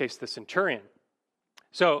question, in this case, the centurion.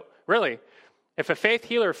 So really, if a faith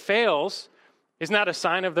healer fails, is not a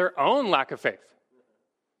sign of their own lack of faith.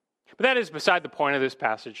 But that is beside the point of this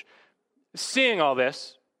passage. Seeing all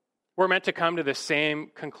this, we're meant to come to the same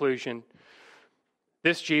conclusion.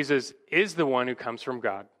 This Jesus is the one who comes from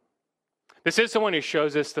God. This is the one who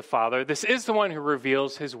shows us the Father. This is the one who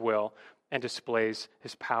reveals his will and displays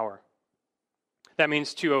his power. That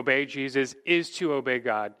means to obey Jesus is to obey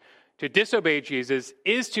God. To disobey Jesus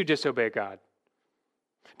is to disobey God.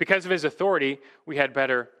 Because of his authority, we had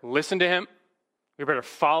better listen to him, we better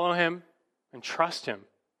follow him, and trust him,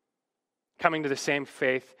 coming to the same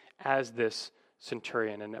faith as this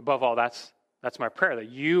centurion. And above all, that's my prayer, that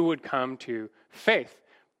you would come to faith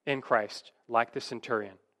in Christ like the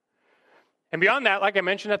centurion. And beyond that, like I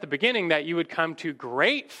mentioned at the beginning, that you would come to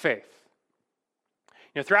great faith.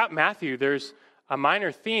 Throughout Matthew, there's a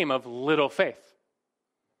minor theme of little faith.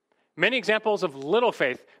 Many examples of little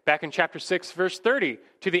faith. Back in chapter 6, verse 30,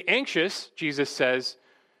 to the anxious, Jesus says,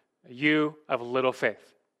 you of little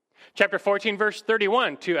faith. Chapter 14, verse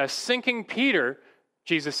 31, to a sinking Peter,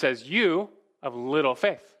 Jesus says, you of little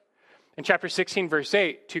faith. In chapter 16, verse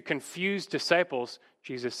 8, to confused disciples,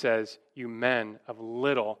 Jesus says, you men of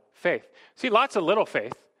little faith. See, lots of little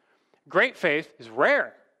faith. Great faith is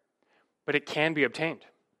rare, but it can be obtained.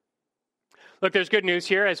 Look, there's good news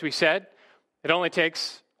here, as we said. It only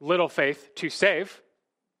takes little faith to save,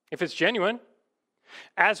 if it's genuine.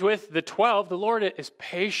 As with the 12, the Lord is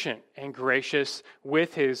patient and gracious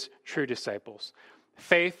with his true disciples.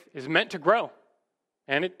 Faith is meant to grow,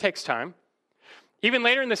 and it takes time. Even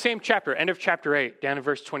later in the same chapter, end of chapter 8, down in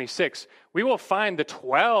verse 26, we will find the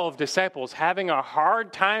 12 disciples having a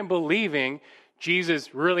hard time believing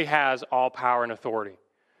Jesus really has all power and authority.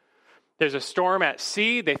 There's a storm at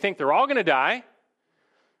sea. They think they're all going to die.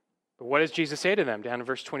 But what does Jesus say to them down in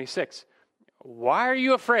verse 26? Why are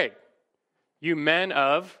you afraid, you men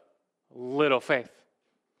of little faith?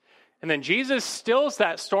 And then Jesus stills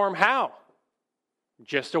that storm how?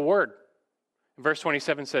 Just a word. Verse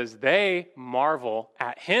 27 says, they marvel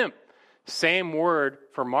at him. Same word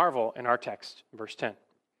for marvel in our text, verse 10.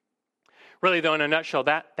 Really, though, in a nutshell,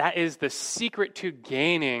 that is the secret to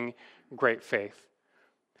gaining great faith.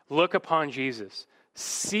 Look upon Jesus.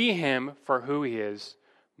 See him for who he is.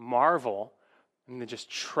 Marvel, and then just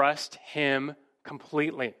trust him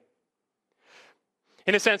completely.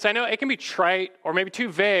 In a sense, I know it can be trite or maybe too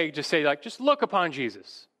vague to say, just look upon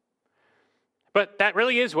Jesus. But that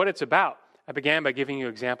really is what it's about. I began by giving you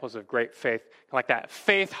examples of great faith, like that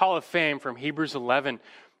Faith Hall of Fame from Hebrews 11.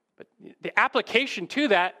 But the application to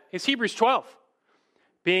that is Hebrews 12.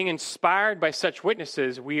 Being inspired by such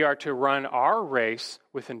witnesses, we are to run our race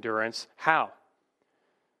with endurance. How?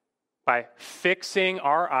 By fixing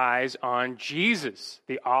our eyes on Jesus,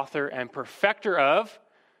 the author and perfecter of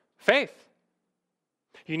faith.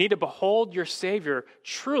 You need to behold your Savior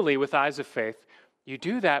truly with eyes of faith. You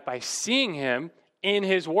do that by seeing him in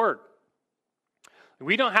his word.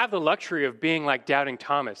 We don't have the luxury of being like doubting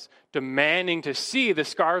Thomas, demanding to see the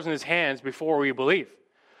scars in his hands before we believe.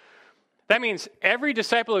 That means every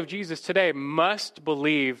disciple of Jesus today must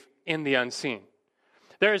believe in the unseen.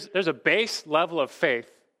 There's a base level of faith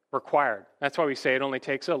required. That's why we say it only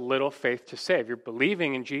takes a little faith to save. You're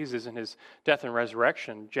believing in Jesus and his death and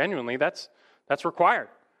resurrection. Genuinely, that's required.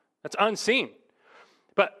 That's unseen.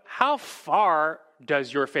 But how far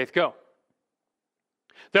does your faith go?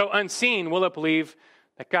 Though unseen, will it believe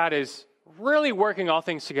that God is really working all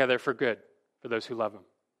things together for good for those who love him?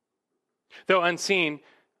 Though unseen,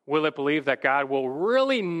 will it believe that God will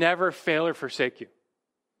really never fail or forsake you?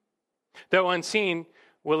 Though unseen,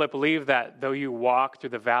 will it believe that though you walk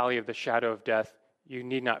through the valley of the shadow of death, you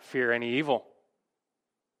need not fear any evil?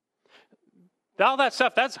 All that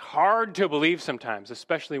stuff, that's hard to believe sometimes,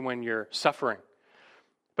 especially when you're suffering.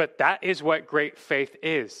 But that is what great faith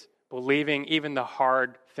is, believing even the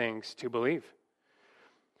hard things to believe.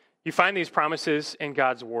 You find these promises in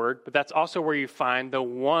God's word, but that's also where you find the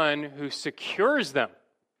one who secures them.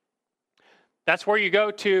 That's where you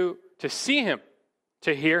go to see him,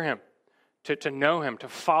 to hear him, to know him, to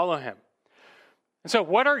follow him. And so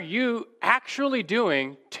what are you actually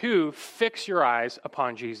doing to fix your eyes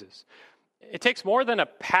upon Jesus? It takes more than a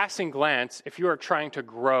passing glance if you are trying to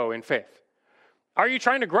grow in faith. Are you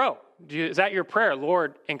trying to grow? Is that your prayer?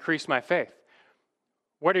 Lord, increase my faith.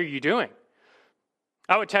 What are you doing?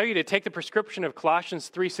 I would tell you to take the prescription of Colossians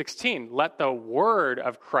 3:16. Let the word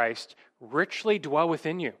of Christ richly dwell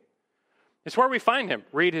within you. It's where we find him.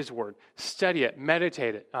 Read his word, study it,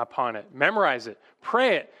 meditate upon it, memorize it,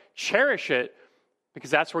 pray it, cherish it,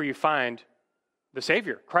 because that's where you find the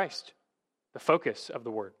Savior, Christ, the focus of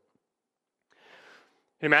the word.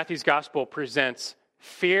 And Matthew's gospel presents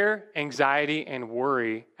fear, anxiety, and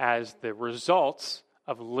worry as the results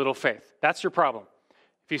of little faith. That's your problem.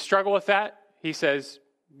 If you struggle with that, he says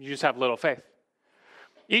you just have little faith.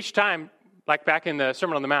 Each time, like back in the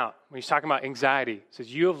Sermon on the Mount, when he's talking about anxiety, he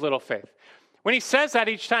says, you have little faith. When he says that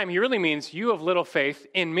each time, he really means you have little faith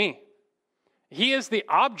in me. He is the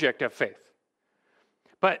object of faith.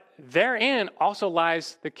 But therein also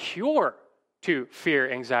lies the cure to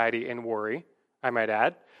fear, anxiety, and worry, I might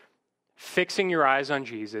add. Fixing your eyes on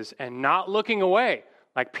Jesus and not looking away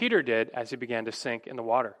like Peter did as he began to sink in the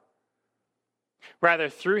water. Rather,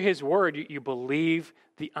 through his word, you believe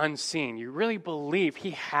the unseen. You really believe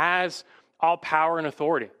he has all power and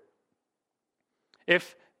authority.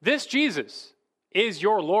 If this Jesus is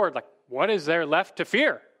your Lord, like, what is there left to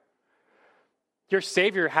fear? Your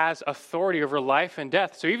Savior has authority over life and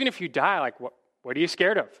death. So even if you die, like, what are you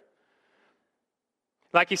scared of?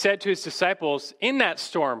 Like he said to his disciples in that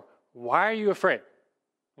storm, why are you afraid?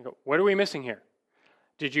 You go, what are we missing here?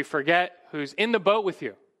 Did you forget who's in the boat with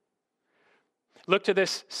you? Look to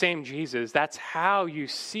this same Jesus. That's how you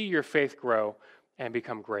see your faith grow and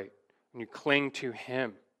become great, when you cling to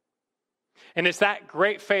him. And it's that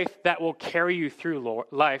great faith that will carry you through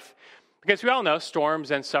life, because we all know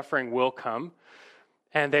storms and suffering will come,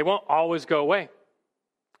 and they won't always go away.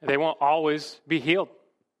 They won't always be healed.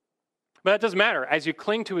 But that doesn't matter. As you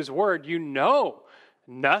cling to his word, you know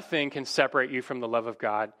nothing can separate you from the love of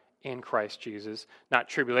God in Christ Jesus. Not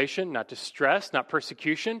tribulation, not distress, not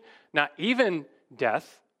persecution, not even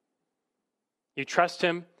death. You trust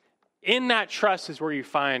him. In that trust is where you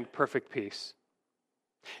find perfect peace.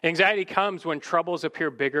 Anxiety comes when troubles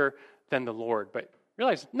appear bigger than the Lord. But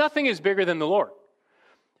realize nothing is bigger than the Lord.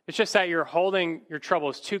 It's just that you're holding your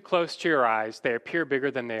troubles too close to your eyes. They appear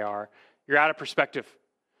bigger than they are. You're out of perspective.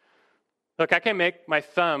 Look, I can make my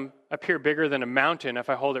thumb appear bigger than a mountain if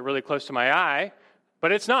I hold it really close to my eye,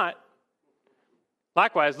 but it's not.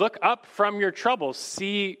 Likewise, look up from your troubles,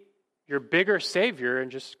 see your bigger Savior,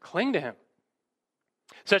 and just cling to him.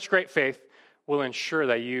 Such great faith will ensure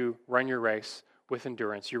that you run your race with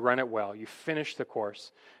endurance. You run it well. You finish the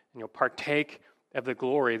course, and you'll partake of the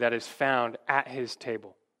glory that is found at his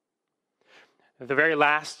table. The very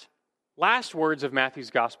last words of Matthew's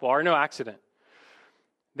gospel are no accident.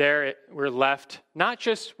 There we're left not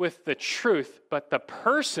just with the truth, but the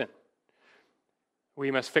person we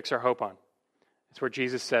must fix our hope on. It's where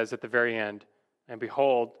Jesus says at the very end, and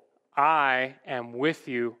behold, I am with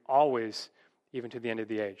you always, even to the end of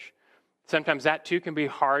the age. Sometimes that too can be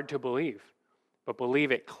hard to believe, but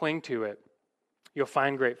believe it, cling to it. You'll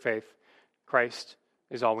find great faith. Christ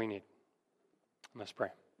is all we need. Let's pray.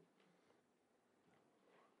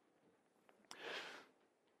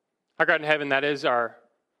 Our God in heaven, that is our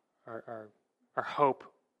hope.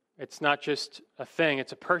 It's not just a thing,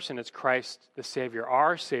 it's a person. It's Christ, the Savior,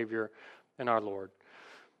 our Savior and our Lord.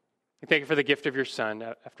 We thank you for the gift of your Son.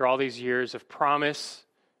 After all these years of promise,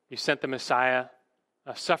 you sent the Messiah,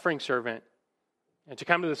 a suffering servant, and to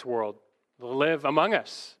come to this world, to live among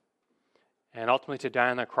us, and ultimately to die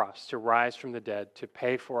on the cross, to rise from the dead, to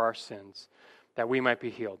pay for our sins, that we might be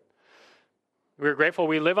healed. We're grateful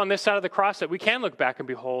we live on this side of the cross, that we can look back and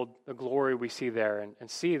behold the glory we see there and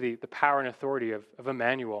see the power and authority of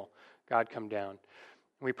Emmanuel, God come down. And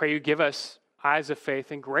we pray you give us eyes of faith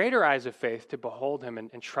and greater eyes of faith to behold him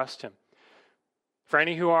and trust him. For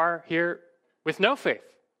any who are here with no faith,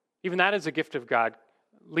 even that is a gift of God.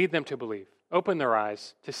 Lead them to believe. Open their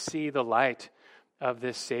eyes to see the light of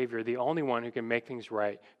this Savior, the only one who can make things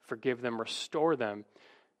right, forgive them, restore them,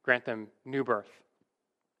 grant them new birth.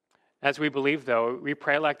 As we believe, though, we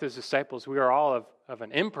pray like those disciples. We are all of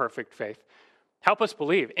an imperfect faith. Help us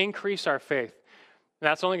believe. Increase our faith. And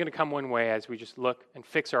that's only going to come one way, as we just look and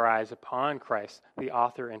fix our eyes upon Christ, the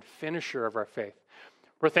author and finisher of our faith.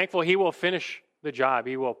 We're thankful he will finish the job.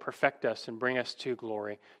 He will perfect us and bring us to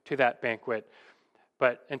glory, to that banquet.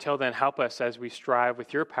 But until then, help us as we strive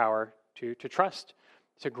with your power to trust,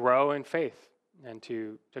 to grow in faith, and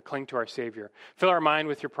to cling to our Savior. Fill our mind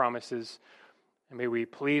with your promises, and may we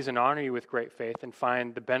please and honor you with great faith and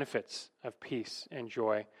find the benefits of peace and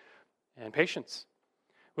joy and patience.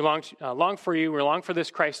 We long for you. We long for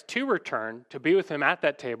this Christ to return, to be with him at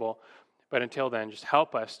that table. But until then, just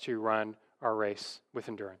help us to run our race with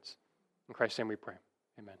endurance. In Christ's name we pray.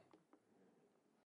 Amen.